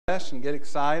fresh and get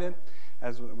excited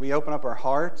as we open up our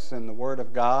hearts and the Word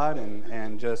of God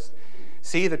and just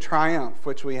see the triumph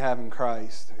which we have in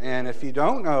Christ. And if you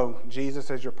don't know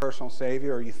Jesus as your personal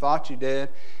Savior, or you thought you did,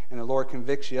 and the Lord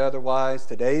convicts you otherwise,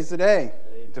 today's the day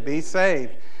to be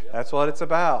saved. That's what it's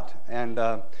about. And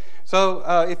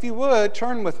so if you would,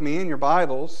 turn with me in your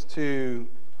Bibles to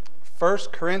 1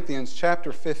 Corinthians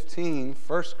chapter 15.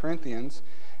 1 Corinthians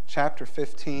chapter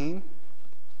 15.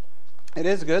 It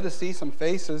is good to see some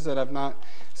faces that I've not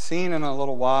seen in a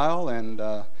little while, and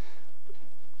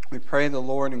we pray the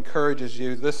Lord encourages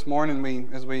you. This morning,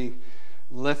 as we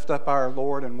lift up our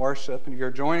Lord in worship, and if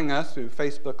you're joining us through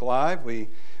Facebook Live, we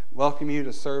welcome you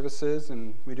to services,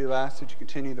 and we do ask that you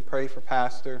continue to pray for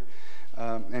Pastor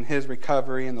and his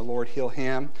recovery, and the Lord heal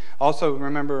him. Also,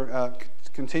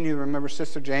 continue to remember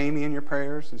Sister Jamie in your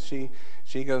prayers as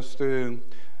she goes through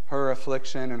her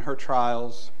affliction and her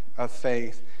trials of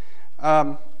faith.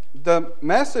 The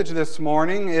message this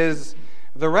morning is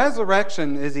the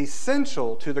resurrection is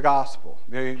essential to the gospel.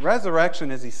 The resurrection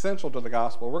is essential to the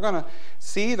gospel. We're going to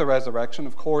see the resurrection,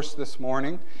 of course, this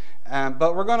morning,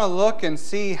 but we're going to look and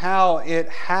see how it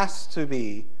has to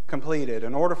be completed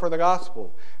in order for the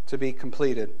gospel to be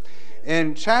completed.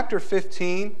 In chapter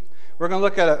 15, we're going to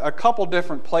look at a couple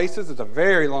different places. It's a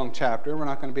very long chapter. We're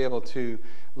not going to be able to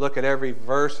look at every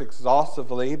verse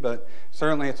exhaustively, but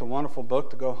certainly it's a wonderful book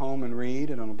to go home and read,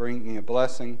 and it'll bring me a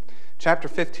blessing. Chapter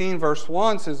 15, verse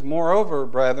 1 says, "Moreover,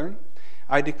 brethren,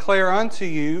 I declare unto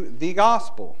you the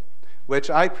gospel, which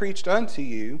I preached unto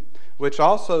you, which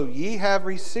also ye have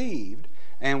received,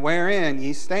 and wherein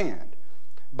ye stand,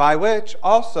 by which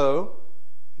also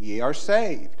ye are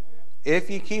saved, if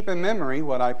ye keep in memory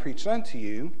what I preached unto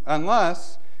you,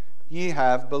 unless ye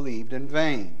have believed in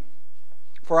vain.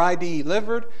 For I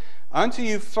delivered unto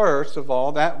you first of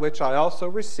all that which I also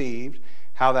received,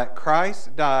 how that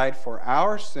Christ died for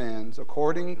our sins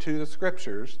according to the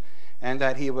Scriptures, and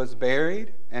that he was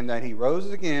buried, and that he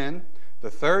rose again the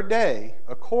third day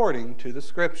according to the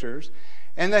Scriptures,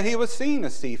 and that he was seen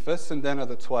of Cephas, and then of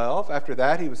the 12. After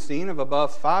that he was seen of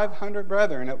above 500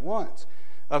 brethren at once,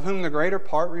 of whom the greater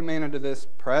part remain unto this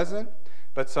present,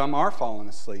 but some are fallen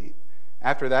asleep.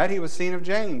 After that he was seen of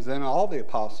James, then all the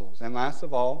apostles. And last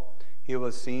of all, he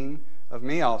was seen of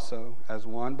me also, as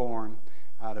one born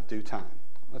out of due time."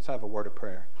 Let's have a word of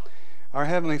prayer. Our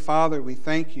Heavenly Father, we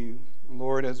thank you,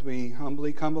 Lord, as we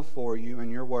humbly come before you in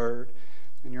your word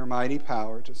and your mighty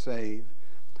power to save.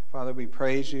 Father, we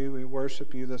praise you, we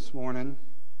worship you this morning,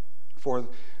 for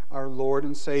our Lord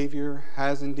and Savior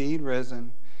has indeed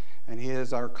risen, and he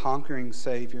is our conquering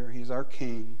Savior. He's our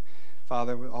King.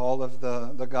 Father, with all of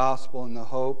the gospel and the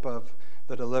hope of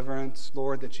the deliverance,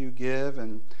 Lord, that you give,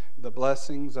 and the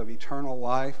blessings of eternal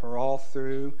life are all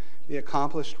through the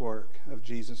accomplished work of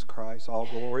Jesus Christ. All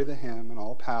glory to him and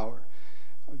all power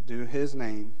due his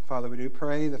name. Father, we do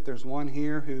pray that there's one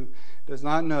here who does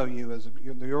not know you as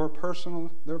their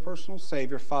personal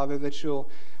Savior, Father, that you'll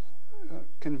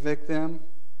convict them,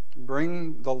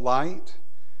 bring the light,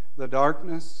 the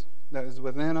darkness that is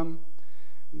within them,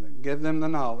 give them the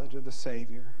knowledge of the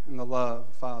Savior and the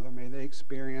love, Father. May they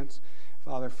experience,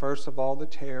 Father, first of all, the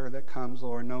terror that comes,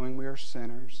 Lord, knowing we are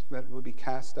sinners, that will be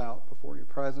cast out before your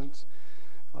presence,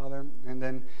 Father. And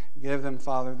then give them,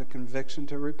 Father, the conviction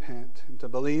to repent and to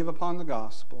believe upon the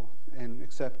gospel and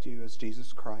accept you as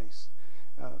Jesus Christ,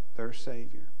 their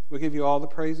Savior. We give you all the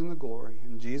praise and the glory.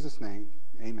 In Jesus' name,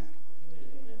 amen.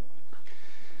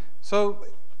 So,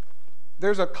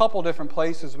 there's a couple different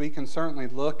places we can certainly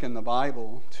look in the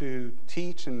Bible to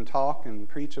teach and talk and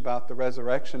preach about the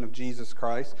resurrection of Jesus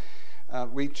Christ.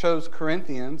 We chose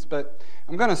Corinthians, but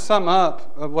I'm going to sum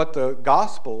up what the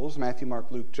Gospels, Matthew,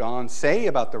 Mark, Luke, John, say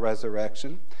about the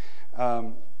resurrection.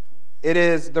 The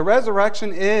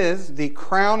resurrection is the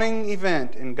crowning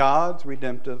event in God's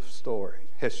redemptive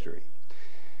history.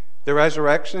 The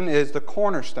resurrection is the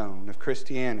cornerstone of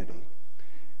Christianity.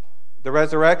 The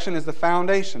resurrection is the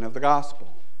foundation of the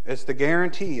gospel. It's the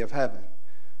guarantee of heaven.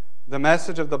 The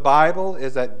message of the Bible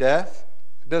is that death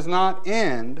does not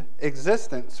end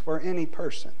existence for any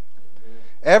person.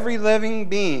 Every living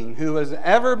being who has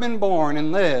ever been born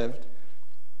and lived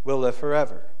will live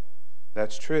forever.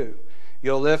 That's true.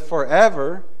 You'll live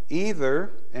forever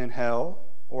either in hell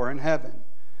or in heaven.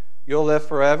 You'll live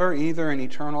forever either in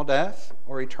eternal death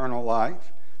or eternal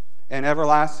life, in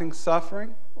everlasting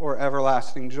suffering or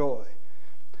everlasting joy.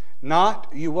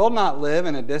 You will not live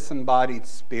in a disembodied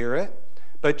spirit,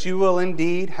 but you will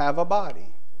indeed have a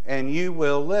body, and you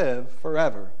will live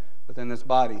forever within this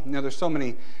body. You know, there's so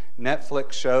many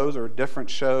Netflix shows or different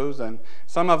shows, and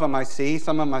some of them I see,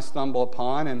 some of them I stumble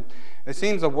upon, and it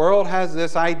seems the world has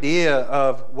this idea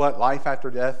of what life after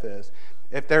death is.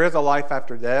 If there is a life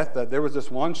after death, there was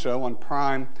this one show on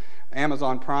Prime,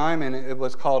 Amazon Prime, and it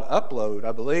was called Upload,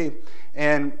 I believe.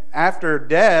 And after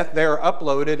death, they're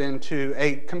uploaded into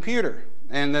a computer.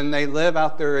 And then they live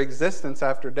out their existence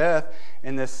after death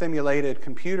in this simulated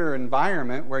computer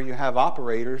environment where you have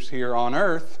operators here on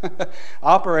earth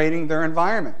operating their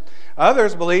environment.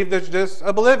 Others believe there's just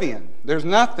oblivion. There's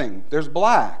nothing. There's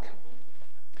black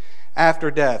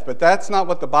after death. But that's not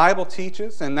what the Bible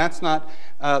teaches, and that's not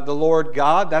the Lord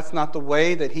God. That's not the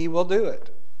way that He will do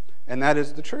it. And that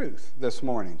is the truth this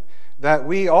morning, that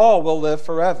we all will live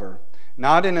forever.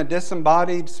 Not in a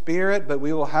disembodied spirit, but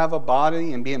we will have a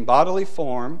body and be in bodily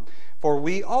form, for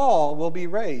we all will be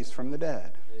raised from the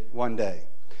dead one day.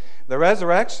 The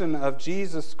resurrection of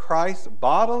Jesus Christ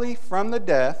bodily from the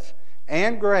death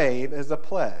and grave is a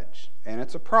pledge, and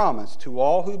it's a promise to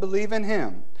all who believe in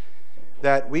Him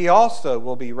that we also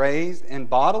will be raised in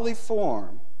bodily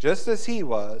form, just as He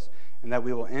was, and that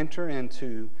we will enter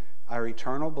into our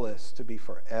eternal bliss to be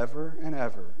forever and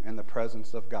ever in the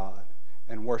presence of God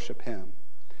and worship Him.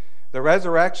 The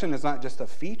resurrection is not just a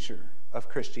feature of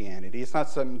Christianity. It's not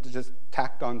something just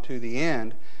tacked on to the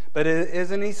end, but it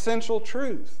is an essential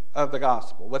truth of the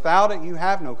gospel. Without it, you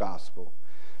have no gospel.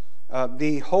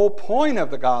 The whole point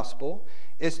of the gospel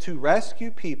is to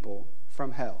rescue people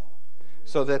from hell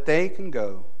so that they can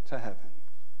go to heaven.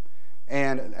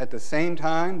 And at the same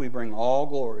time, we bring all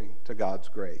glory to God's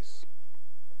grace.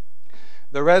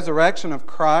 The resurrection of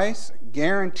Christ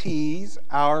guarantees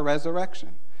our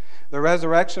resurrection. The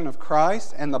resurrection of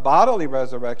Christ and the bodily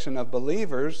resurrection of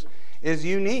believers is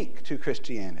unique to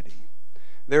Christianity.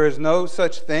 There is no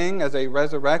such thing as a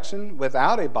resurrection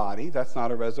without a body. That's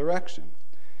not a resurrection.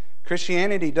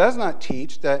 Christianity does not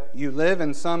teach that you live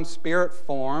in some spirit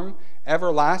form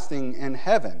everlasting in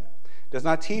heaven. It does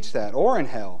not teach that, or in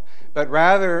hell, but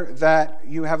rather that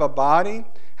you have a body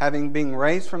having been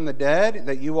raised from the dead,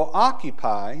 that you will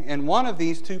occupy in one of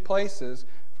these two places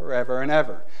forever and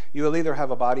ever. You will either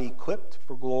have a body equipped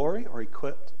for glory or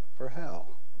equipped for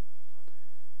hell.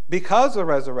 Because the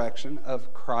resurrection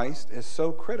of Christ is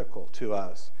so critical to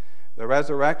us, the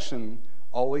resurrection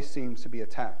always seems to be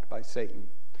attacked by Satan.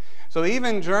 So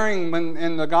even during,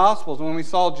 in the Gospels, when we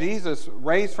saw Jesus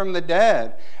raised from the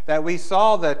dead, that we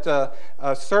saw that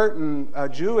certain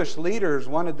Jewish leaders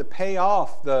wanted to pay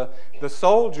off the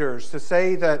soldiers to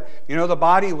say that, you know, the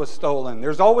body was stolen.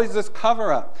 There's always this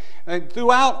cover-up. And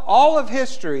throughout all of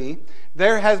history,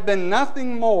 there has been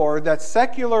nothing more that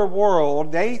secular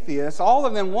world, the atheists, all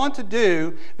of them want to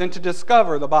do than to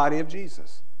discover the body of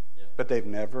Jesus. Yeah. But they've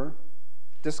never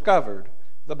discovered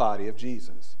the body of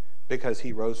Jesus, because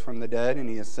He rose from the dead and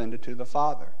He ascended to the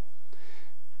Father.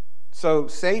 So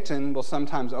Satan will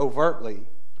sometimes overtly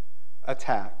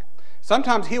attack.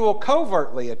 Sometimes he will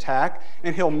covertly attack,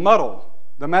 and he'll muddle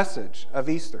the message of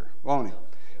Easter, won't he?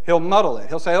 He'll muddle it.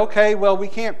 He'll say, okay, well, we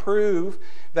can't prove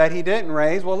that He didn't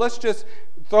raise. Well, let's just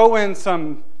throw in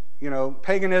some,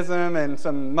 paganism and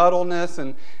some muddleness,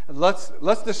 and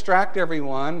let's distract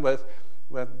everyone with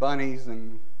bunnies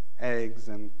and eggs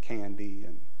and candy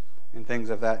and things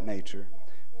of that nature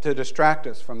to distract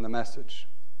us from the message.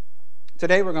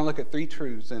 Today we're going to look at three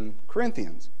truths in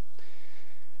Corinthians.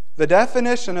 The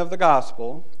definition of the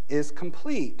gospel is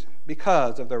complete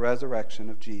because of the resurrection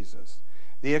of Jesus.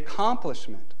 The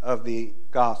accomplishment of the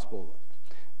gospel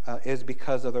is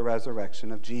because of the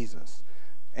resurrection of Jesus.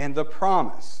 And the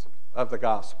promise of the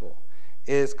gospel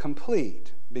is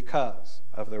complete because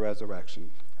of the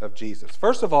resurrection of Jesus.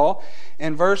 First of all,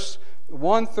 in verse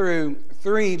 1 through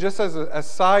 3, just as a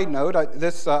side note,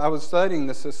 I was studying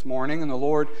this morning, and the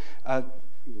Lord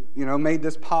made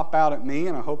this pop out at me,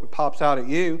 and I hope it pops out at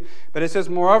you. But it says,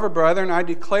 "Moreover, brethren, I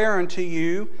declare unto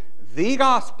you the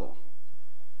gospel,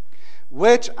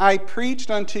 which I preached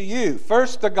unto you."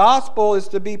 First, the gospel is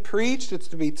to be preached, it's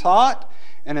to be taught,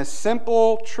 and a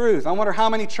simple truth. I wonder how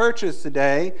many churches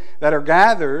today that are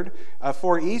gathered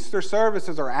for Easter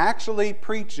services are actually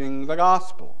preaching the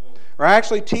gospel. We're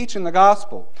actually teaching the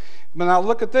gospel. But now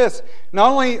look at this.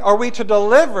 Not only are we to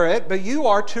deliver it, but you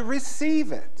are to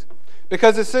receive it.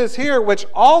 Because it says here, which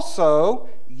also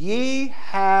ye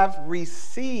have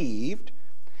received,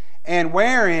 and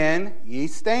wherein ye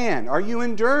stand. Are you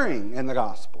enduring in the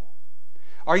gospel?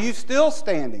 Are you still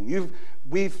standing?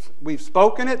 We've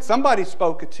spoken it. Somebody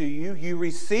spoke it to you. You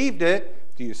received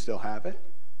it. Do you still have it?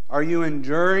 Are you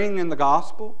enduring in the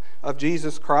gospel of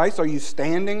Jesus Christ? Are you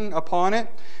standing upon it?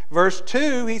 Verse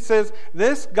 2, he says,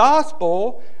 this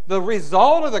gospel, the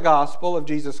result of the gospel of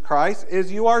Jesus Christ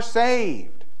is you are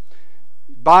saved,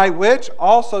 by which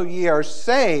also ye are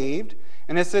saved.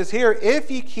 And it says here, if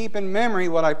ye keep in memory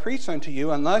what I preached unto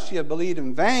you, unless ye have believed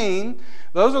in vain.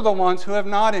 Those are the ones who have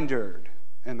not endured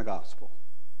in the gospel.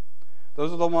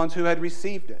 Those are the ones who had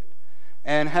received it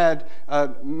and had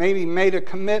maybe made a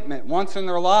commitment once in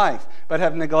their life, but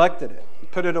have neglected it,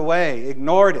 put it away,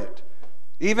 ignored it,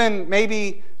 even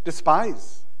maybe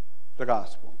despised the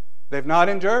gospel. They've not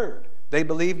endured. They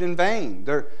believed in vain.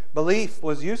 Their belief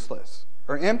was useless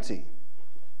or empty.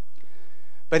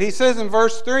 But he says in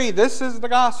verse 3, this is the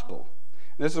gospel.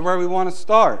 This is where we want to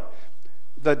start.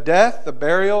 The death, the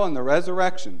burial, and the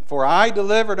resurrection. For I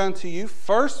delivered unto you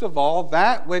first of all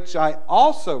that which I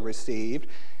also received,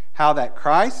 how that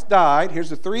Christ died. Here's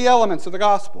the three elements of the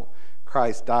gospel.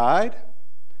 Christ died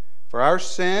for our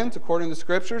sins, according to the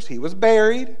Scriptures. He was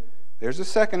buried. There's the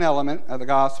second element of the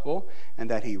gospel. And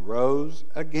that he rose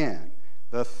again.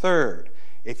 The third.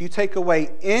 If you take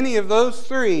away any of those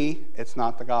three, it's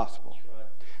not the gospel.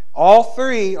 All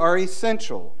three are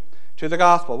essential to the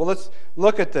gospel. Well, let's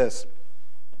look at this.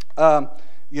 I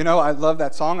love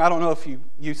that song. I don't know if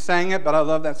you sang it, but I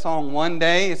love that song, One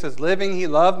Day. It says, living he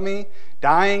loved me,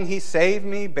 dying he saved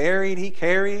me, buried he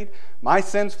carried, my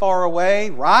sins far away,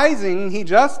 rising he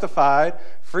justified,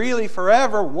 freely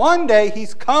forever. One day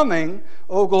he's coming,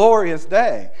 oh glorious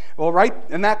day. Well, right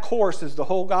in that chorus is the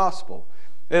whole gospel,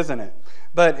 isn't it?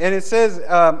 And it says,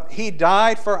 he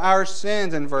died for our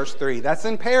sins in verse 3. That's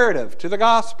imperative to the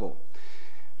gospel.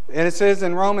 And it says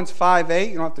in Romans 5:8,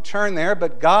 you don't have to turn there,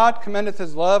 but God commendeth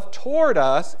his love toward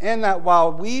us in that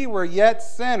while we were yet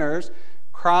sinners,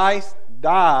 Christ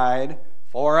died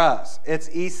for us. It's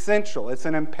essential. It's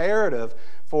an imperative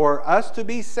for us to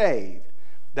be saved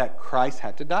that Christ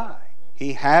had to die.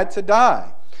 He had to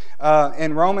die.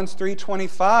 In Romans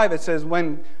 3:25, it says,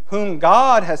 whom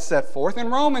God has set forth. In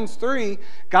Romans 3,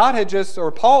 Paul had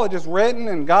just written,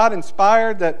 and God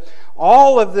inspired that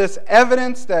all of this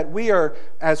evidence that we are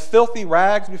as filthy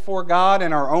rags before God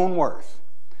in our own worth.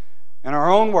 In our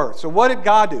own worth. So what did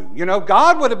God do?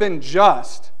 God would have been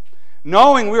just,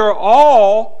 knowing we are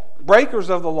all breakers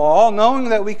of the law, knowing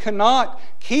that we cannot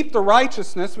keep the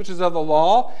righteousness which is of the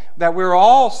law, that we're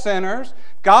all sinners.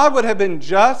 God would have been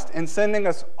just in sending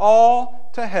us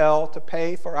all to hell to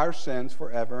pay for our sins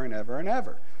forever and ever and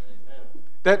ever.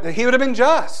 Amen. That he would have been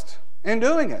just in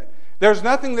doing it. There's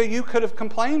nothing that you could have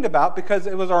complained about because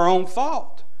it was our own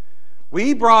fault.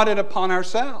 We brought it upon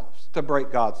ourselves to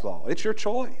break God's law. It's your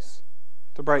choice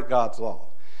to break God's law.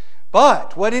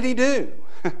 But what did he do?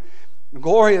 The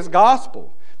glorious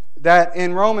gospel. That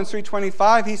in Romans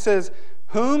 3:25 he says,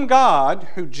 whom God,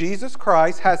 who Jesus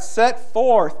Christ, has set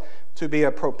forth to be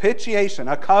a propitiation,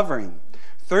 a covering,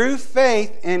 through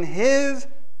faith in his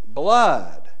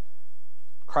blood.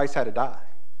 Christ had to die.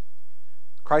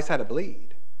 Christ had to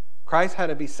bleed. Christ had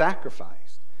to be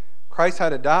sacrificed. Christ had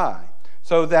to die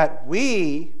so that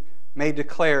we may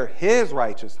declare his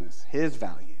righteousness, his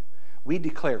value. We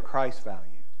declare Christ's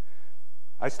value.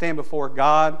 I stand before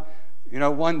God,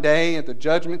 one day at the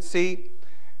judgment seat,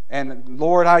 and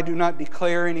Lord, I do not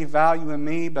declare any value in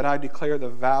me, but I declare the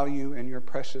value in your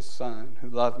precious Son who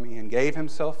loved me and gave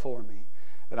himself for me,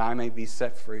 that I may be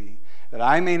set free, that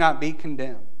I may not be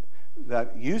condemned,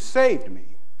 that you saved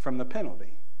me from the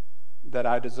penalty that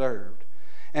I deserved.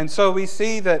 And so we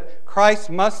see that Christ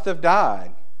must have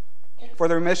died for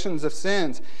the remissions of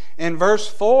sins. In verse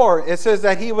 4, it says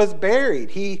that he was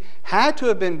buried. He had to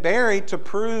have been buried to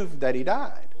prove that he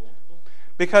died.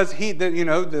 Because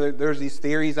there's these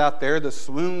theories out there, the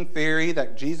swoon theory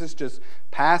that Jesus just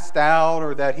passed out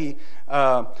or that he,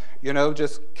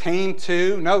 just came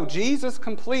to. No, Jesus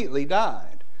completely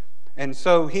died. And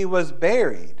so he was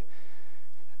buried.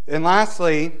 And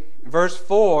lastly, verse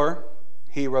 4,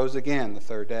 he rose again the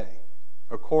third day,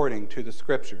 according to the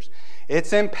Scriptures.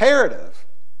 It's imperative.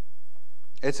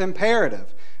 It's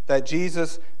imperative that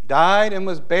Jesus died and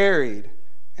was buried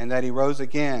and that he rose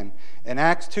again. In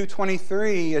Acts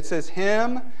 2:23, it says,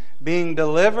 him being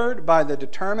delivered by the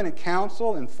determinate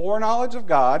counsel and foreknowledge of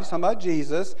God, he's talking about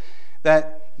Jesus,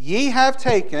 that ye have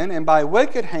taken and by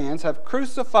wicked hands have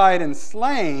crucified and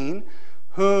slain,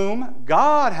 whom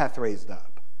God hath raised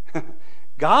up.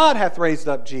 God hath raised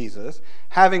up Jesus,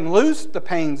 having loosed the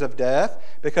pains of death,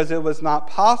 because it was not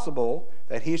possible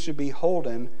that he should be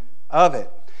holden of it.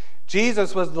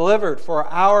 Jesus was delivered for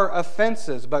our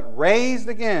offenses, but raised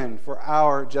again for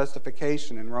our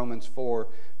justification in Romans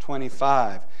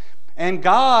 4:25. And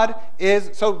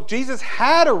so Jesus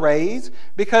had a raise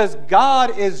because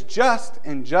God is just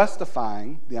in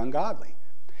justifying the ungodly.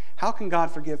 How can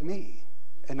God forgive me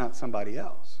and not somebody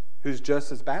else who's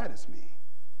just as bad as me?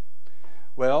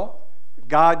 Well,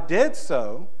 God did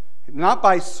so not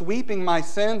by sweeping my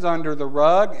sins under the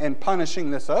rug and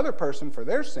punishing this other person for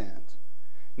their sins.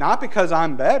 Not because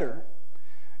I'm better.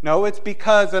 No, it's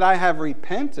because that I have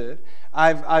repented.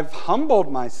 I've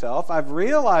humbled myself. I've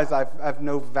realized I've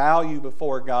no value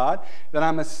before God, that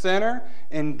I'm a sinner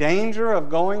in danger of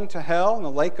going to hell in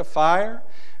the lake of fire,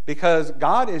 because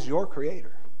God is your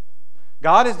creator.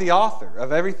 God is the author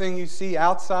of everything you see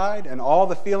outside and all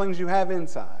the feelings you have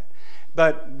inside.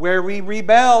 But where we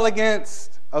rebel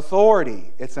against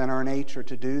authority, it's in our nature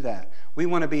to do that. We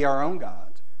want to be our own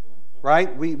gods,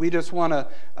 right? We just want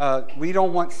to, we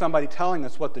don't want somebody telling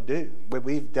us what to do.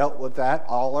 We've dealt with that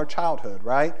all our childhood,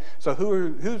 right? So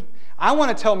I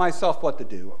want to tell myself what to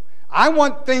do. I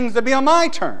want things to be on my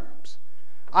terms.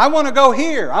 I want to go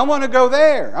here. I want to go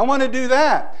there. I want to do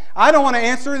that. I don't want to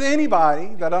answer to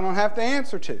anybody that I don't have to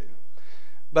answer to.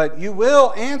 But you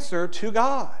will answer to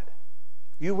God.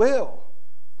 You will.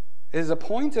 It is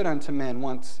appointed unto men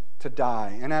once to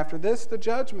die, and after this the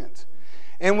judgment.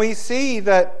 And we see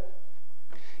that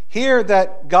here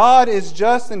that God is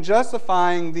just in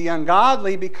justifying the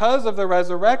ungodly because of the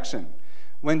resurrection.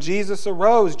 When Jesus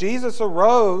arose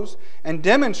and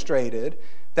demonstrated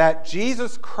that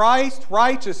Jesus Christ's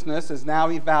righteousness is now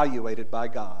evaluated by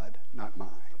God, not mine.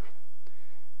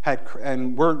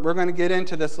 And we're going to get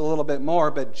into this a little bit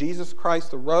more, but Jesus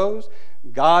Christ arose.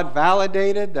 God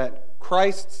validated that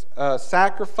Christ's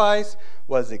sacrifice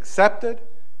was accepted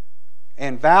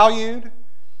and valued,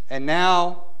 and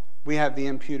now we have the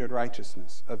imputed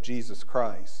righteousness of Jesus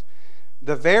Christ.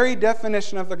 The very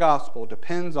definition of the gospel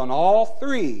depends on all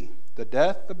three, the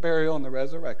death, the burial, and the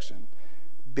resurrection,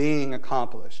 being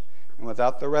accomplished. And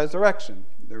without the resurrection,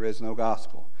 there is no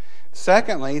gospel.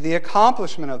 Secondly, the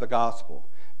accomplishment of the gospel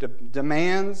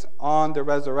demands on the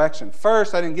resurrection.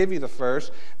 First, I didn't give you the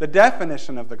first. The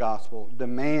definition of the gospel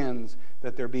demands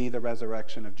that there be the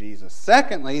resurrection of Jesus.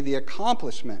 Secondly, the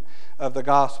accomplishment of the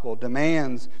gospel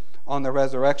demands on the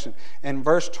resurrection. In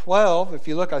verse 12, if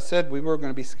you look, I said we were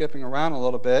going to be skipping around a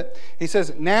little bit. He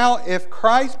says, "Now if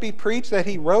Christ be preached that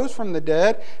he rose from the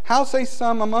dead, how say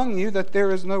some among you that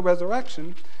there is no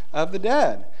resurrection of the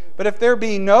dead? But if there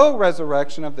be no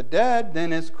resurrection of the dead,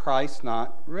 then is Christ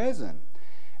not risen?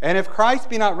 And if Christ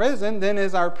be not risen, then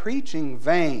is our preaching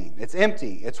vain." It's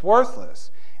empty. It's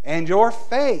worthless. "And your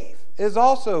faith is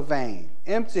also vain,"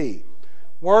 empty,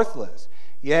 worthless.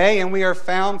 "Yea, and we are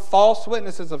found false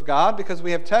witnesses of God, because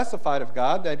we have testified of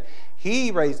God that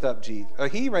He raised up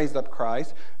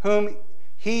Christ, whom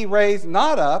He raised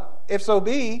not up, if so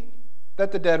be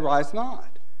that the dead rise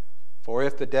not. For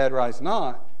if the dead rise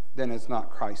not, then is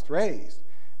not Christ raised.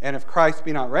 And if Christ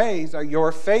be not raised,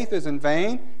 your faith is in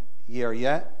vain, ye are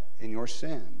yet in your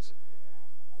sins."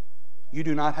 You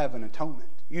do not have an atonement.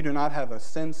 You do not have a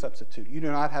sin substitute. You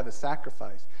do not have a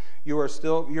sacrifice.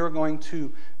 You're going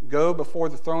to go before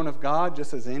the throne of God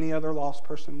just as any other lost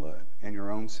person would in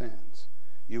your own sins.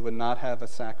 You would not have a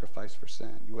sacrifice for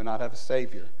sin. You would not have a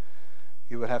Savior.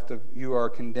 You are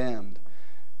condemned.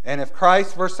 "And if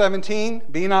Christ," verse 17,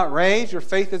 "be not raised, your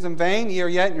faith is in vain, ye are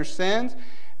yet in your sins.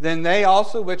 Then they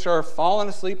also which are fallen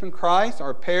asleep in Christ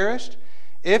are perished.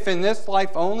 If in this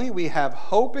life only we have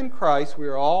hope in Christ, we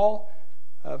are all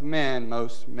of men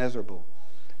most miserable."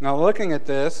 Now, looking at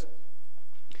this,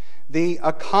 the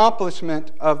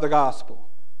accomplishment of the gospel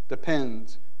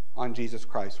depends on Jesus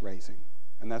Christ raising.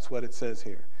 And that's what it says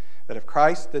here. That if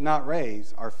Christ did not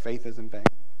raise, our faith is in vain.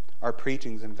 Our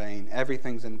preaching's in vain.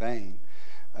 Everything's in vain.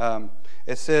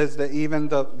 It says that even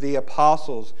the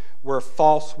apostles were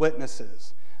false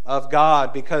witnesses of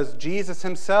God because Jesus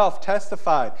himself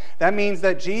testified. That means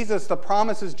that the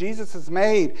promises Jesus has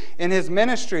made in his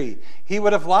ministry, he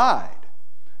would have lied,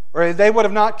 or they would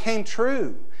have not came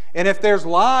true. And if there's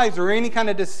lies or any kind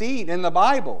of deceit in the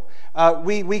Bible,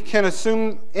 we can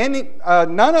assume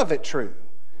none of it true.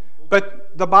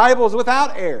 But the Bible is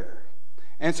without error.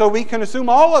 And so we can assume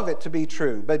all of it to be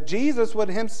true. But Jesus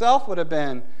himself would have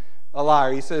been a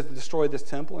liar. He says, "Destroy this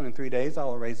temple, and in 3 days I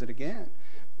will raise it again."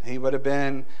 He would have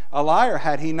been a liar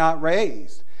had he not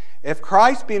raised. If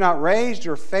Christ be not raised,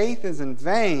 your faith is in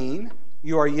vain.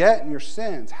 You are yet in your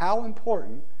sins. How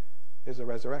important is the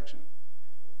resurrection?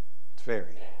 It's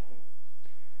very.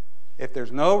 If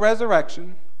there's no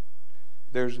resurrection,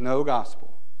 there's no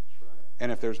gospel.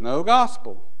 And if there's no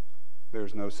gospel,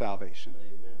 there's no salvation.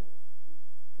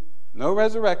 No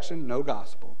resurrection, no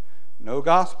gospel. No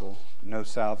gospel, no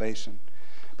salvation.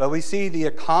 But we see the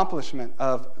accomplishment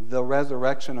of the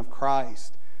resurrection of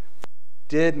Christ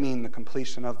did mean the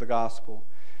completion of the gospel.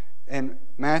 In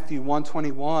Matthew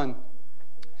 1:21,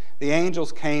 the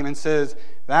angels came and says,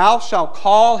 "Thou shalt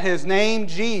call his name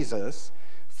Jesus,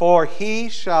 for he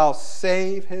shall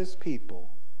save his people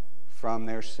from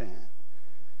their sin."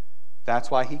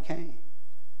 That's why he came.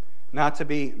 Not to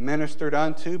be ministered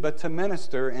unto, but to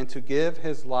minister and to give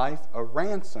his life a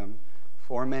ransom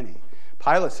for many.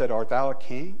 Pilate said, "Art thou a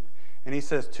king?" And he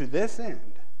says, "To this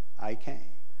end I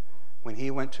came." When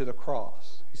he went to the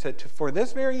cross, he said, "For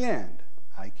this very end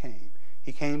I came."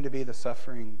 He came to be the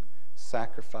suffering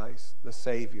sacrifice, the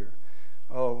Savior.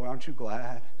 Oh, aren't you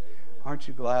glad? Aren't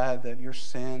you glad that your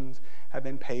sins have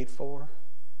been paid for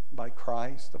by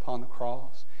Christ upon the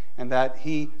cross? And that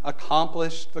he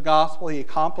accomplished the gospel. He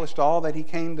accomplished all that he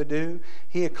came to do.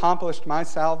 He accomplished my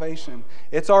salvation.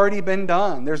 It's already been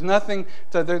done. There's nothing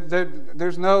to,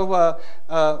 there's no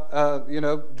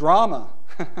drama.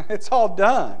 It's all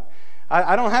done.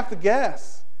 I don't have to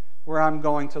guess where I'm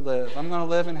going to live. I'm going to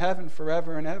live in heaven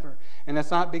forever and ever. And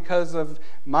it's not because of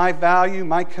my value,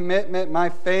 my commitment, my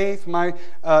faith,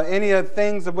 any of the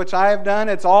things of which I have done.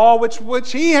 It's all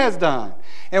which he has done.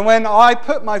 And when I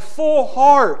put my full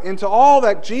heart into all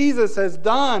that Jesus has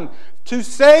done to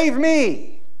save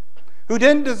me, who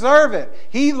didn't deserve it,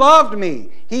 he loved me.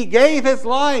 He gave his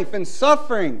life in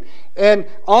suffering and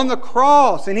on the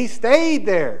cross, and he stayed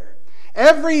there.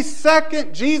 Every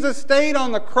second Jesus stayed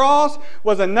on the cross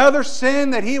was another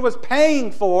sin that he was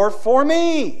paying for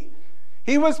me.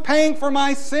 He was paying for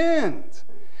my sins.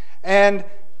 And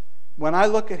when I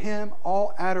look at him,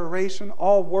 all adoration,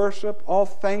 all worship, all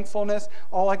thankfulness,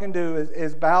 all I can do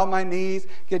is bow my knees,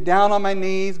 get down on my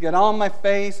knees, get on my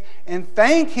face, and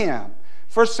thank him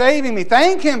for saving me.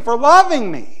 Thank him for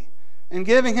loving me and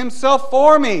giving himself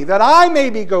for me that I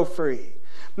maybe go free.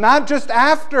 Not just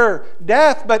after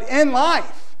death, but in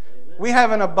life. We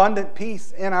have an abundant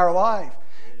peace in our life.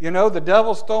 You know, the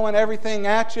devil's throwing everything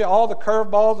at you, all the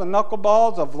curveballs and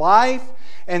knuckleballs of life.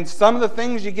 And some of the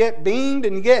things you get beamed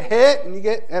and you get hit and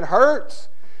it hurts.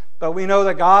 But we know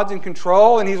that God's in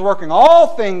control and he's working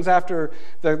all things after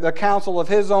the counsel of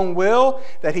his own will,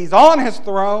 that he's on his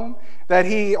throne, that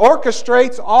he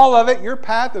orchestrates all of it. Your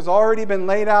path has already been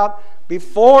laid out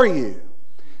before you.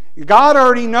 God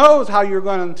already knows how you're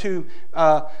going to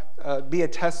be a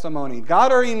testimony.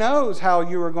 God already knows how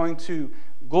you are going to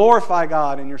glorify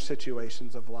God in your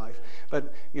situations of life.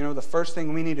 But, you know, the first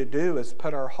thing we need to do is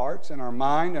put our hearts and our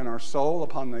mind and our soul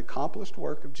upon the accomplished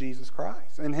work of Jesus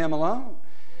Christ and him alone.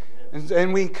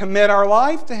 And we commit our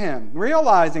life to him,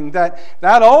 realizing that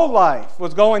old life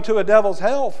was going to a devil's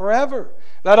hell forever.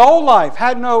 That old life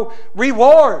had no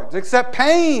rewards except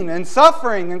pain and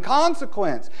suffering and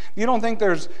consequence. You don't think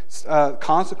there's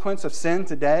consequence of sin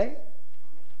today?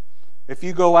 If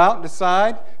you go out and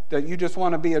decide that you just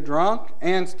want to be a drunk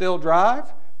and still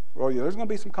drive, well, there's going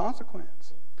to be some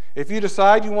consequence. If you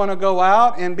decide you want to go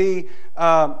out and be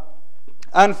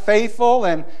unfaithful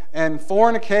and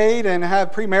fornicate and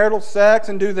have premarital sex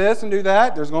and do this and do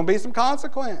that, there's going to be some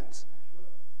consequence.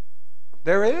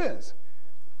 There is.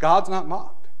 God's not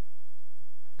mocked.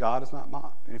 God is not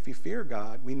mocked. And if you fear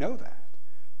God, we know that.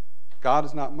 God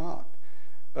is not mocked.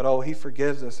 But oh, he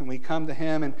forgives us, and we come to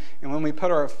him, and when we put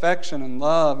our affection and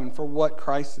love and for what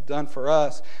Christ has done for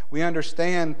us, we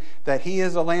understand that he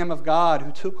is a Lamb of God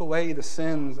who took away the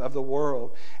sins of the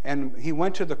world. And he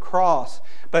went to the cross.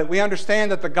 But we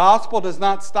understand that the gospel does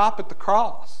not stop at the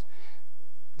cross.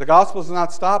 The gospel does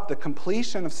not stop. The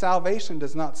completion of salvation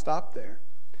does not stop there.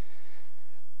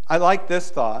 I like this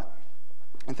thought,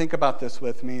 and think about this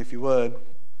with me if you would.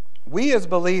 We as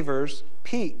believers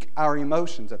peak our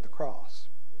emotions at the cross,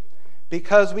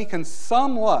 because we can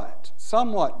somewhat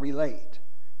relate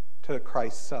to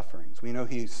Christ's sufferings. We know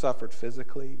he suffered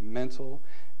physically, mental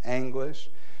anguish.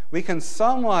 We can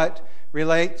somewhat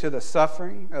relate to the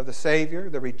suffering of the Savior,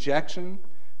 the rejection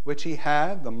which he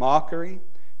had, the mockery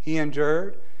he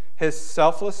endured, his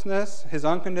selflessness, his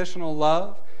unconditional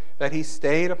love, that he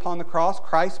stayed upon the cross.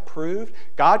 Christ proved,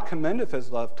 God commendeth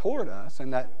his love toward us,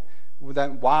 and that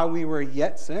while we were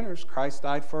yet sinners, Christ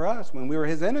died for us. When we were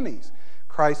his enemies,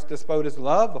 Christ bestowed his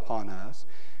love upon us.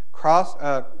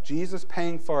 Jesus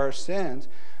paying for our sins.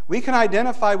 We can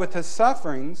identify with his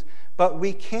sufferings, but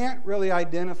we can't really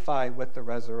identify with the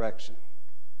resurrection.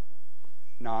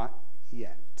 Not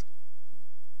yet.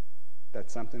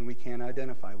 That's something we can't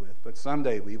identify with, but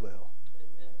someday we will.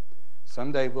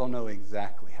 Someday we'll know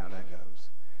exactly how that goes.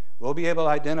 We'll be able to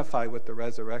identify with the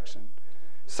resurrection.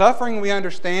 Suffering we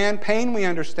understand, pain we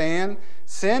understand,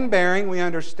 sin bearing we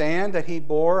understand that he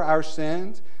bore our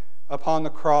sins upon the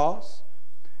cross.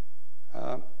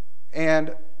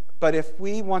 But if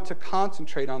we want to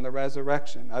concentrate on the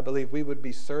resurrection, I believe we would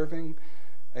be serving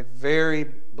a very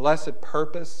blessed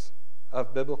purpose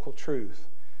of biblical truth,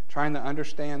 trying to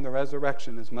understand the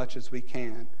resurrection as much as we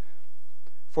can.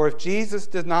 For if Jesus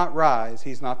did not rise,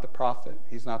 he's not the prophet,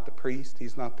 he's not the priest,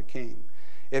 he's not the king.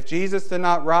 If Jesus did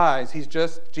not rise, he's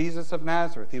just Jesus of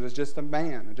Nazareth. He was just a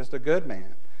man, just a good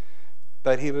man.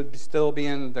 But he would still be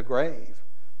in the grave.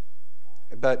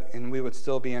 And we would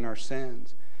still be in our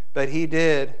sins. But he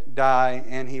did die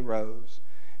and he rose.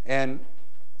 And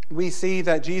we see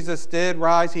that Jesus did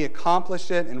rise. He accomplished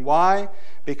it. And why?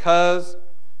 Because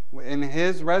in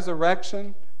his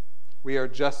resurrection, we are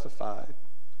justified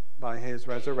by his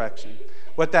resurrection.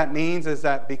 What that means is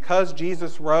that because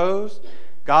Jesus rose,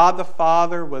 God the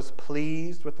Father was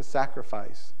pleased with the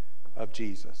sacrifice of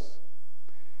Jesus.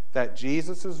 That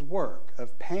Jesus' work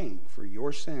of paying for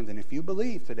your sins, and if you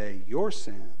believe today, your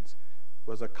sins,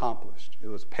 was accomplished. It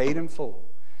was paid in full.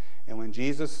 And when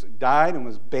Jesus died and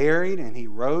was buried and he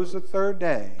rose the third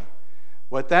day,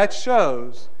 what that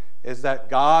shows is that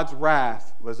God's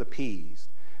wrath was appeased.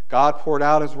 God poured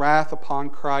out his wrath upon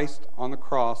Christ on the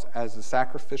cross as the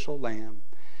sacrificial lamb.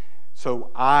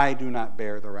 So I do not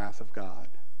bear the wrath of God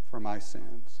for my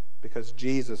sins, because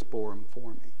Jesus bore them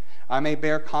for me. I may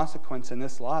bear consequence in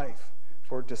this life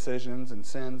for decisions and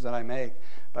sins that I make,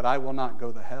 but I will not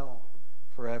go to hell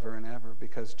forever and ever,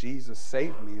 because Jesus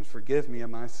saved me and forgave me of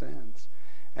my sins.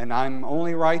 And I'm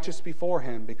only righteous before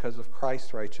him because of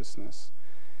Christ's righteousness.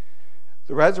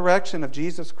 The resurrection of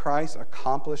Jesus Christ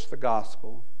accomplished the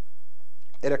gospel.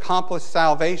 It accomplished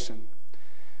salvation.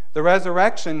 The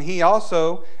resurrection, he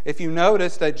also, if you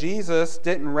notice that Jesus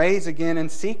didn't raise again in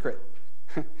secret.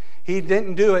 He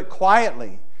didn't do it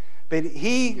quietly. But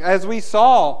he, as we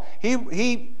saw,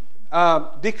 he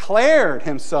declared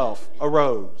himself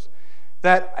arose.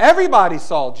 That everybody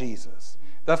saw Jesus.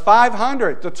 The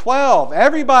 500, the 12,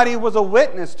 everybody was a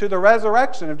witness to the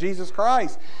resurrection of Jesus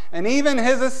Christ. And even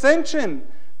his ascension,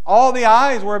 all the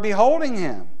eyes were beholding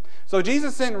him. So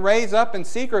Jesus didn't raise up in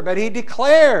secret, but he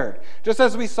declared, just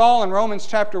as we saw in Romans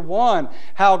chapter 1,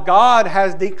 how God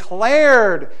has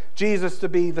declared Jesus to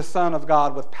be the Son of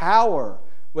God with power,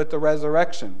 with the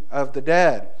resurrection of the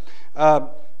dead.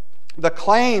 The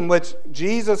claim which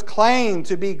Jesus claimed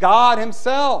to be God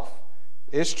himself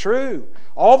is true.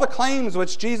 All the claims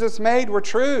which Jesus made were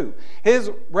true.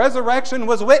 His resurrection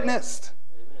was witnessed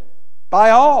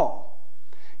by all.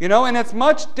 You know, and it's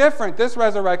much different. This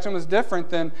resurrection was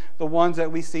different than the ones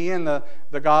that we see in the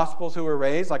Gospels who were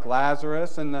raised, like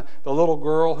Lazarus and the little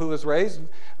girl who was raised.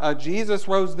 Jesus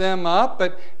rose them up,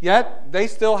 but yet they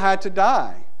still had to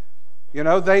die. You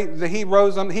know, he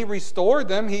rose them, he restored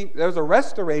them. There was a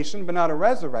restoration, but not a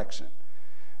resurrection.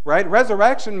 Right?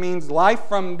 Resurrection means life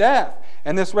from death.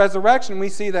 And this resurrection, we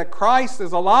see that Christ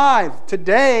is alive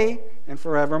today and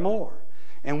forevermore.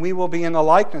 And we will be in the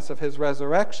likeness of his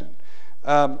resurrection.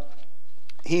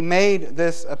 He made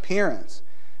this appearance.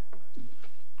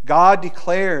 God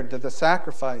declared that the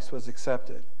sacrifice was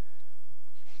accepted.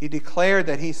 He declared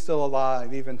that he's still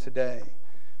alive even today.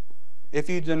 If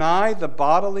you deny the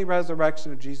bodily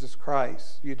resurrection of Jesus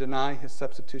Christ, you deny his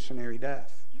substitutionary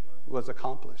death was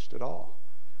accomplished at all.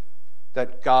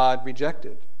 That God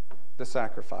rejected the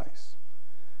sacrifice.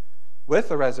 With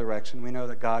the resurrection, we know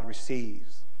that God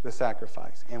receives the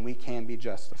sacrifice and we can be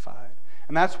justified.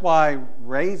 And that's why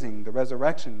raising the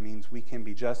resurrection means we can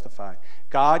be justified.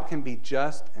 God can be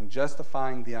just in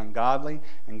justifying the ungodly,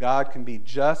 and God can be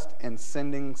just in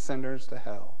sending sinners to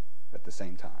hell at the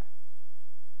same time.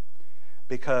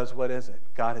 Because what is it?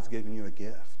 God has given you a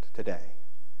gift today.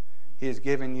 He has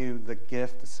given you the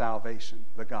gift of salvation,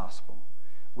 the gospel,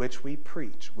 which we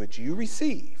preach, which you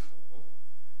receive,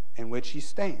 in which you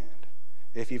stand.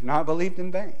 If you've not believed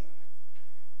in vain,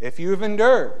 if you've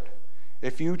endured,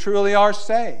 if you truly are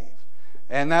saved.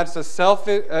 And that's a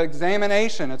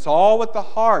self-examination. It's all with the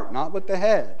heart, not with the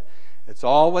head. It's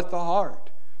all with the heart.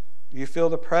 You feel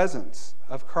the presence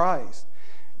of Christ.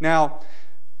 Now,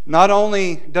 not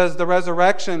only does the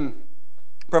resurrection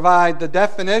provide the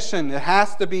definition,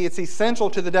 it's essential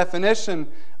to the definition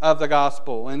of the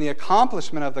gospel and the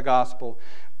accomplishment of the gospel,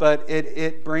 but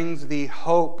it brings the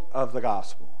hope of the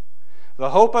gospel. The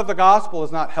hope of the gospel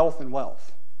is not health and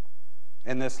wealth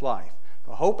in this life.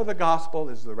 The hope of the gospel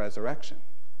is the resurrection.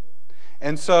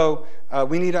 And so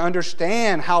we need to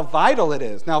understand how vital it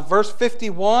is. Now, verse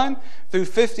 51 through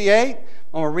 58, I'm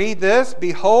going to read this.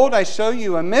 Behold, I show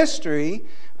you a mystery.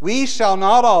 We shall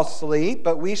not all sleep,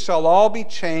 but we shall all be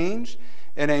changed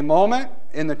in a moment,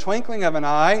 in the twinkling of an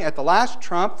eye, at the last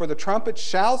trump, for the trumpet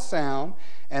shall sound,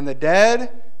 and the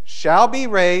dead shall be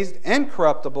raised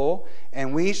incorruptible,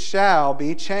 and we shall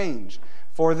be changed.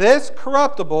 For this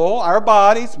corruptible, our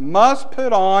bodies, must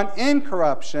put on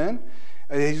incorruption.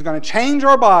 He's going to change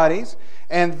our bodies.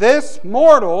 And this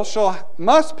mortal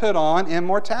must put on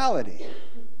immortality.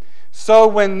 So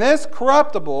when this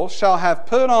corruptible shall have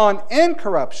put on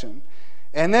incorruption,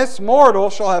 and this mortal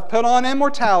shall have put on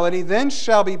immortality, then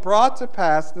shall be brought to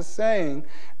pass the saying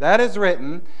that is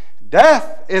written,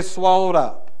 Death is swallowed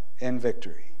up in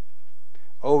victory.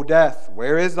 O death,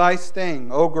 where is thy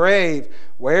sting? O grave,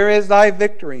 where is thy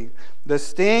victory? The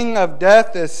sting of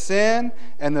death is sin,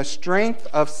 and the strength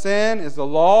of sin is the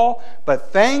law.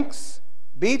 But thanks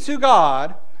be to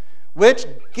God, which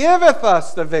giveth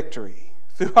us the victory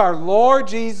through our Lord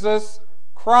Jesus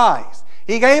Christ.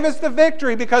 He gave us the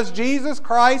victory because Jesus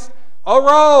Christ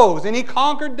arose and He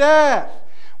conquered death.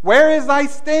 Where is thy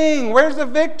sting? Where's the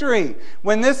victory?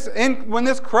 When this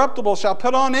corruptible shall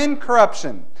put on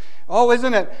incorruption. Oh,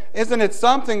 isn't it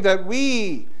something that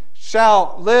we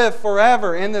shall live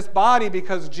forever in this body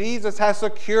because Jesus has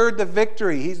secured the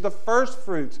victory. He's the first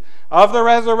fruits of the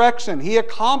resurrection. He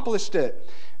accomplished it.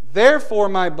 Therefore,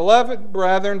 my beloved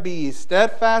brethren, be ye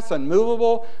steadfast,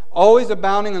 unmovable, always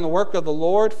abounding in the work of the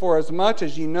Lord, for as much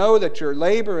as ye know that your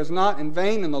labor is not in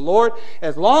vain in the Lord.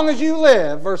 As long as you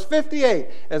live, verse 58,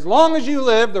 as long as you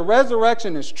live, the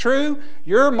resurrection is true.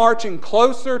 You're marching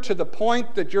closer to the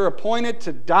point that you're appointed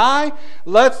to die.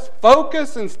 Let's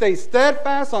focus and stay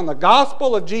steadfast on the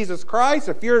gospel of Jesus Christ.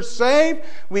 If you're saved,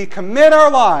 we commit our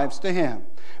lives to Him.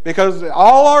 Because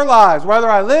all our lives, whether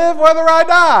I live, whether I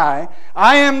die,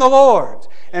 I am the Lord's.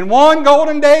 And one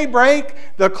golden daybreak,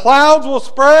 the clouds will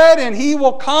spread and He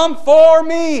will come for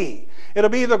me.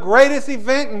 It'll be the greatest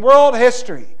event in world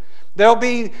history.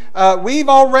 We've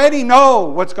already know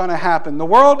what's going to happen. The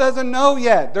world doesn't know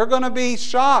yet. They're going to be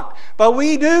shocked. But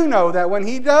we do know that when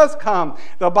He does come,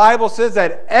 the Bible says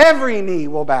that every knee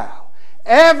will bow.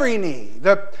 Every knee.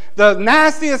 The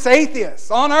nastiest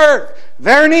atheists on earth,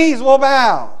 their knees will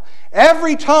bow.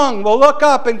 Every tongue will look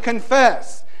up and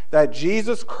confess that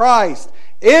Jesus Christ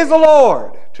is the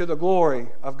Lord, to the glory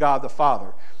of God the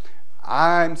Father.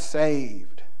 I'm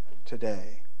saved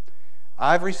today.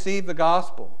 I've received the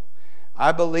gospel.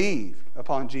 I believe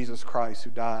upon Jesus Christ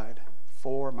who died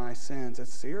for my sins.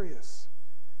 It's serious.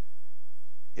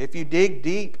 If you dig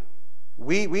deep,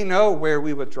 we know where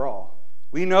we withdraw.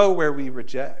 We know where we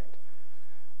reject.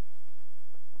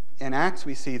 In Acts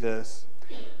we see this.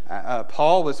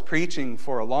 Paul was preaching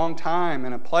for a long time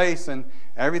in a place, and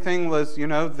everything was,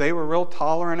 they were real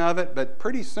tolerant of it, but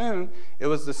pretty soon it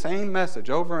was the same message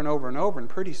over and over and over, and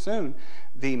pretty soon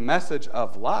the message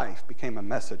of life became a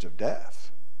message of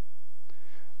death.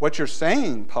 What you're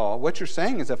saying, Paul, what you're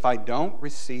saying is if I don't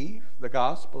receive the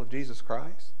gospel of Jesus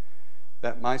Christ,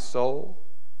 that my soul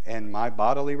and my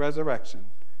bodily resurrection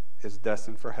is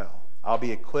destined for hell. I'll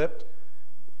be equipped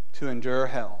to endure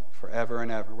hell forever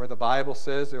and ever, where the Bible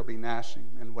says there will be gnashing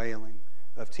and wailing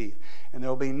of teeth. And there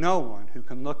will be no one who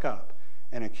can look up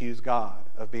and accuse God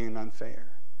of being unfair,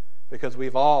 because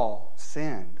we've all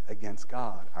sinned against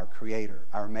God, our Creator,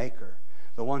 our Maker,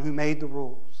 the one who made the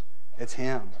rules. It's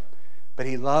Him. But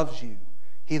He loves you.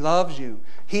 He loves you.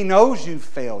 He knows you've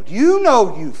failed. You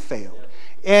know you've failed.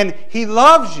 And He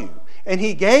loves you. And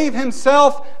He gave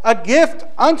Himself a gift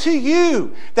unto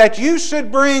you, that you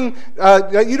should bring,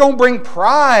 that you don't bring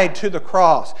pride to the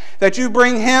cross, that you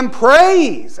bring Him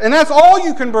praise. And that's all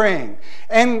you can bring.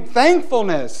 And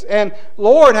thankfulness. And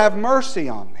Lord, have mercy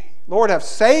on me. Lord, have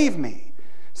saved me.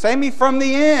 Save me from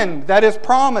the end that is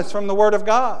promised from the Word of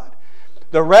God.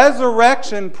 The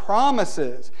resurrection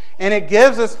promises, and it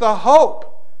gives us the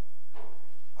hope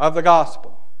of the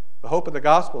gospel. The hope of the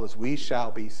gospel is we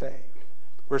shall be saved.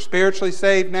 We're spiritually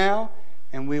saved now,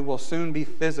 and we will soon be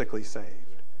physically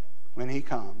saved when He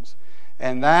comes.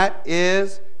 And that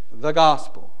is the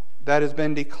gospel that has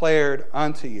been declared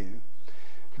unto you.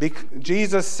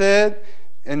 Jesus said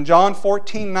in John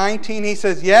 14:19, He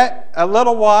says, Yet a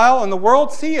little while, and the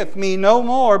world seeth me no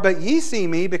more, but ye see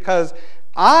me, because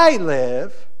I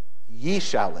live, ye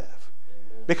shall live.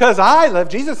 Because I live,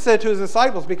 Jesus said to His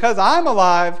disciples, because I'm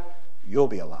alive, you'll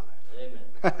be alive.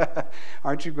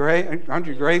 Aren't you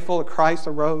grateful that Christ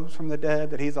arose from the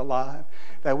dead, that He's alive,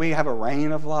 that we have a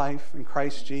reign of life in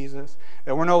Christ Jesus,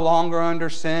 that we're no longer under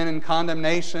sin and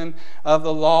condemnation of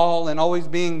the law and always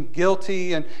being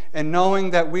guilty and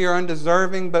knowing that we are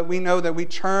undeserving, but we know that we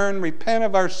turn, repent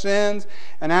of our sins,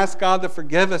 and ask God to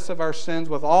forgive us of our sins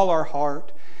with all our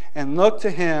heart, and look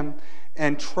to Him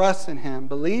and trust in Him,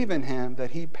 believe in Him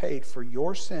that He paid for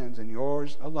your sins and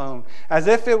yours alone, as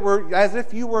if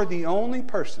you were the only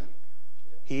person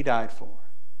He died for.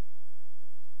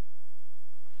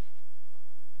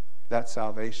 that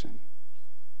salvation.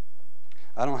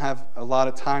 I don't have a lot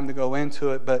of time to go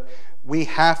into it, but we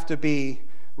have to be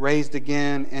raised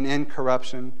again in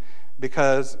incorruption,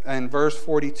 because in verse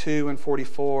 42 and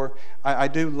 44, I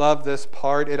do love this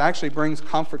part. It actually brings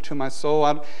comfort to my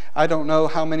soul. I don't know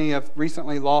how many have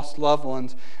recently lost loved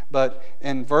ones, but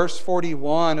in verse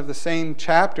 41 of the same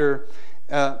chapter,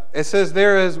 it says,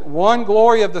 "There is one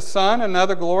glory of the sun,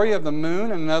 another glory of the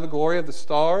moon, and another glory of the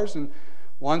stars, and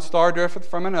one star differeth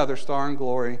from another star in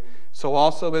glory. So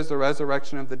also is the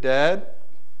resurrection of the dead.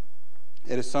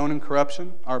 It is sown in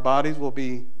corruption. Our bodies will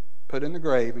be put in the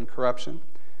grave in corruption."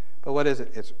 But what is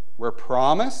it? We're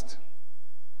promised.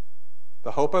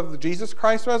 The hope of Jesus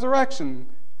Christ's resurrection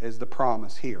is the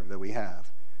promise here that we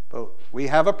have. But we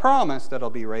have a promise that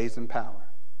it'll be raised in power.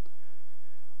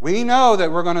 We know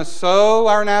that we're going to sow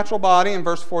our natural body in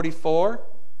verse 44,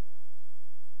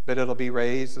 but it'll be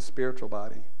raised a spiritual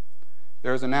body.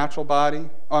 There is a natural body.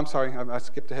 Oh, I'm sorry, I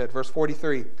skipped ahead. Verse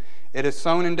 43. It is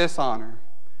sown in dishonor,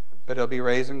 but it'll be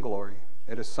raised in glory.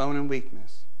 It is sown in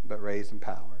weakness, but raised in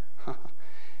power.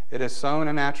 It is sown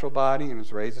a natural body and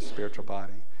is raised a spiritual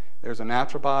body. There's a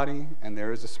natural body and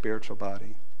there is a spiritual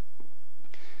body.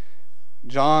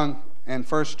 John, in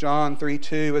 1 John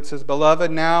 3:2, it says, "Beloved,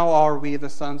 now are we the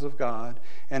sons of God,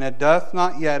 and it doth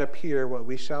not yet appear what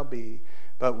we shall be.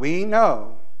 But we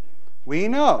know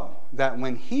that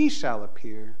when he shall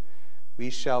appear, we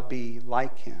shall be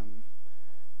like him,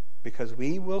 because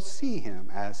we will see him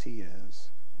as he is."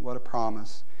 What a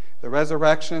promise. The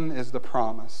resurrection is the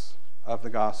promise of the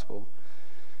gospel.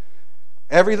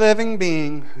 Every living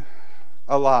being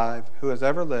alive who has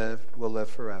ever lived will live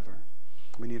forever.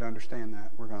 We need to understand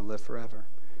that. We're going to live forever.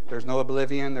 There's no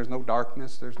oblivion, there's no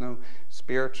darkness, there's no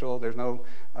spiritual, there's no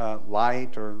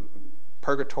light or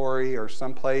purgatory or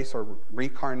someplace or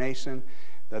reincarnation.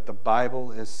 That the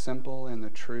Bible is simple in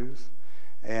the truth.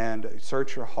 And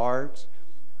search your hearts.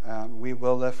 We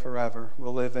will live forever.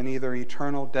 We'll live in either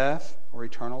eternal death or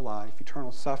eternal life,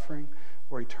 eternal suffering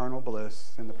or eternal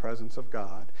bliss in the presence of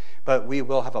God. But we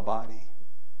will have a body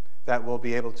that will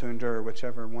be able to endure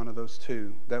whichever one of those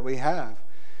two that we have.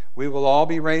 We will all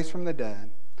be raised from the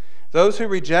dead. Those who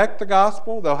reject the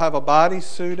gospel, they'll have a body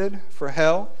suited for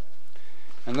hell.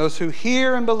 And those who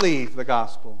hear and believe the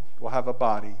gospel will have a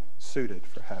body suited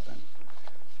for heaven.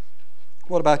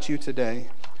 What about you today?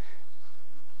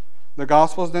 The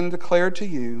gospel has been declared to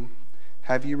you.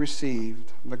 Have you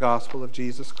received the gospel of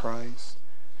Jesus Christ?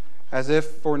 As if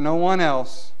for no one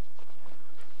else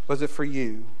was it for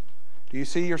you. Do you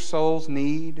see your soul's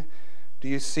need? Do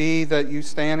you see that you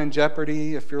stand in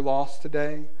jeopardy if you're lost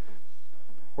today?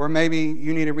 Or maybe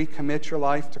you need to recommit your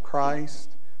life to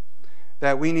Christ,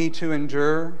 that we need to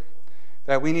endure,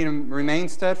 that we need to remain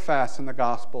steadfast in the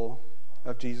gospel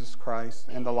of Jesus Christ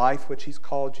and the life which he's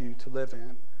called you to live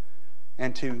in,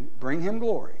 and to bring him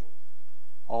glory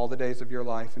all the days of your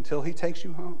life until he takes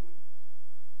you home.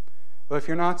 But if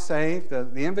you're not saved,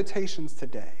 the invitation's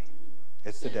today.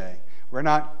 It's today. We're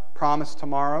not promised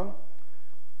tomorrow.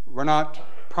 We're not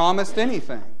promised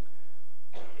anything.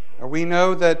 Or we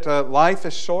know that life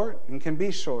is short and can be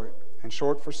short, and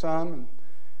short for some.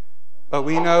 But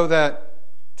we know that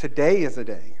today is a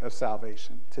day of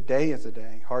salvation. Today is a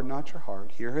day. Harden not your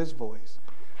heart. Hear his voice.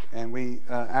 And we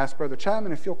ask Brother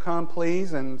Chapman if you'll come,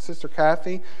 please, and Sister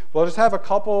Kathy. We'll just have a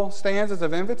couple stanzas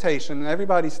of invitation.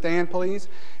 Everybody stand, please.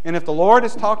 And if the Lord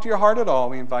has talked to your heart at all,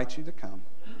 we invite you to come.